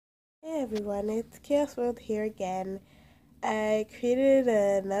everyone, it's Chaos World here again. I created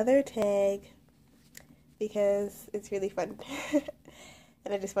another tag because it's really fun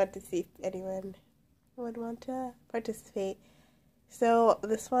and I just want to see if anyone would want to participate. So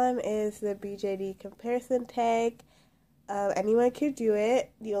this one is the BJD Comparison Tag. Anyone could do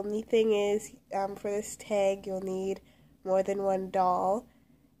it. The only thing is for this tag you'll need more than one doll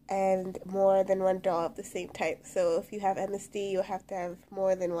and more than one doll of the same type. So if you have MSD, you'll have to have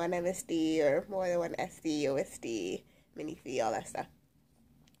more than one MSD or more than one SD, OSD, minifee, all that stuff.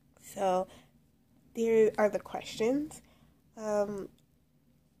 So there are the questions. Who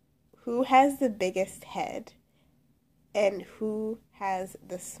has the biggest head and who has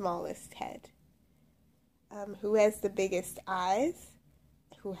the smallest head? Who has the biggest eyes?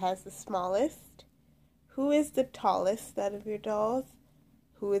 Who has the smallest? Who is the tallest out of your dolls?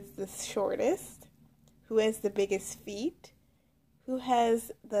 Who is the shortest? Who has the biggest feet? Who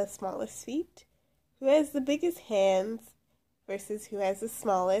has the smallest feet? Who has the biggest hands versus who has the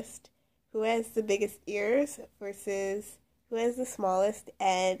smallest? Who has the biggest ears versus who has the smallest?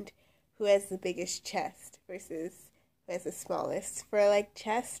 And who has the biggest chest versus who has the smallest? For like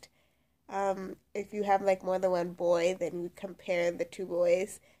chest, if you have like more than one boy, then you compare the two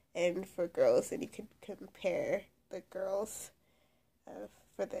boys. And for girls, then you could compare the girls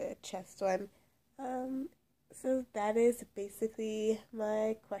for the chest one. So that is basically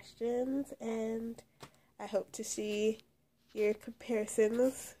my questions, and I hope to see your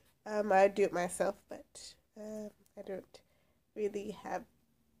comparisons. I do it myself, but I don't really have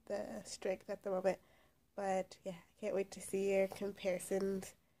the strength at the moment. But yeah, I can't wait to see your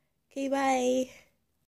comparisons. Okay, bye!